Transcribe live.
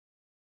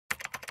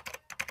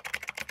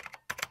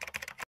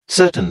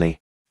Certainly.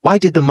 Why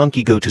did the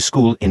monkey go to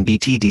school in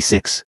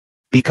btd6?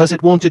 Because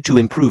it wanted to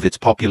improve its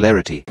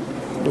popularity.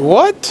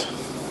 What?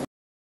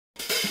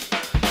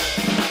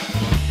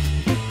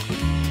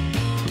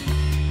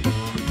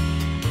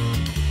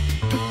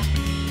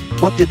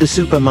 What did the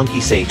super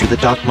monkey say to the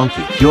dark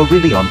monkey? You're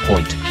really on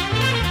point.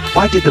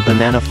 Why did the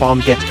banana farm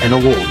get an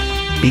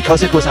award?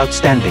 Because it was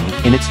outstanding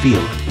in its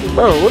field.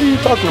 Bro, what are you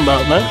talking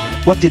about, man?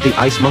 What did the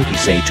ice monkey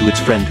say to its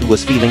friend who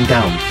was feeling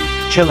down?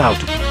 Chill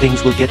out,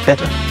 things will get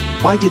better.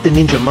 Why did the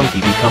ninja monkey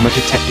become a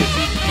detective?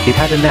 It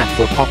had a knack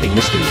for popping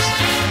mysteries.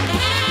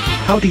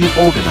 How do you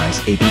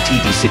organize a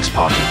btd6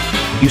 party?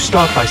 You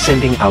start by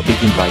sending out big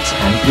invites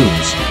and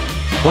balloons.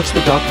 What's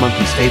the dark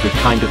monkey's favorite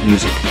kind of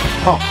music?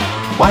 Pop.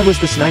 Why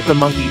was the sniper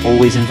monkey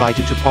always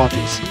invited to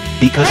parties?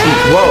 Because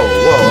he— Whoa,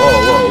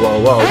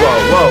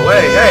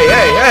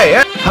 hey.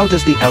 How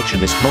does the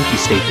alchemist monkey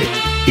stay fit?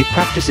 It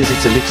practices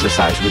its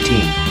exercise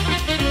routine.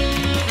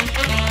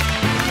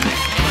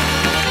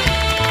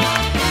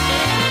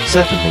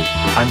 Certainly,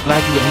 I'm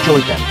glad you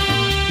enjoyed them.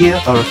 Here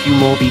are a few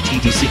more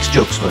btd6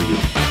 jokes for you.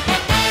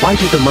 Why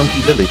did the monkey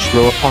village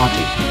throw a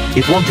party?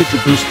 It wanted to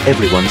boost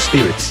everyone's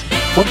spirits.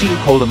 What do you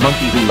call a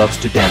monkey who loves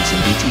to dance in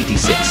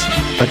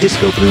btd6? A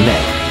disco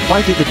brunette. Why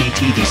did the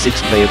btd6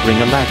 player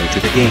bring a ladder to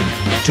the game?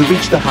 To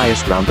reach the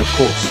highest round, of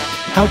course.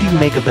 How do you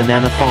make a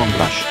banana farm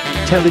blush?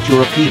 Tell it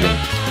you're appealing.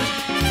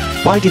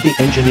 Why did the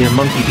engineer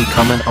monkey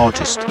become an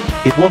artist?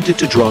 It wanted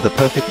to draw the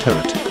perfect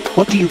turret.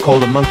 What do you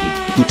call a monkey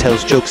who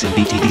tells jokes in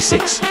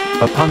btd6?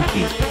 A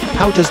punky.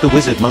 How does the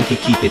wizard monkey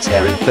keep its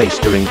hair in place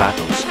during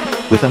battles?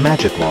 With a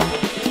magic wand.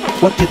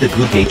 What did the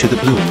glue say to the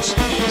balloons?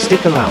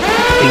 Stick around,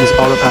 things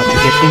are about to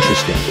get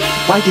interesting.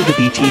 Why did the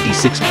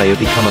btd6 player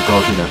become a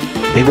gardener?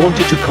 They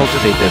wanted to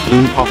cultivate their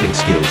balloon popping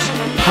skills.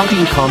 How do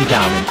you calm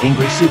down an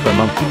angry super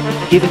monkey?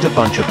 Give it a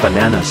bunch of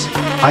bananas.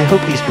 I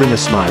hope these bring a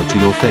smile to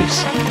your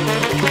face.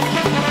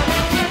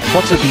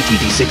 What's a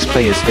btd6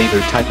 player's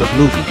favorite type of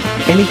movie?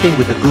 Anything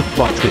with a good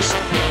plot twist.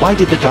 Why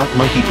did the dark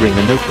monkey bring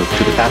a notebook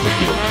to the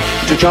battlefield?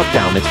 To jot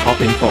down its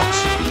popping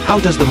thoughts.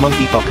 How does the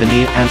monkey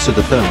buccaneer answer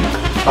the phone?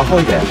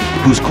 Ahoy there,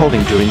 who's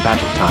calling during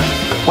battle time?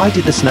 Why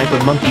did the sniper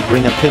monkey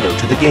bring a pillow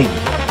to the game?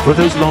 For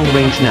those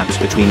long-range naps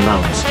between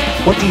rounds.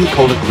 What do you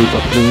call a group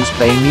of balloons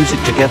playing music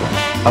together?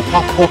 A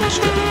pop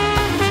orchestra.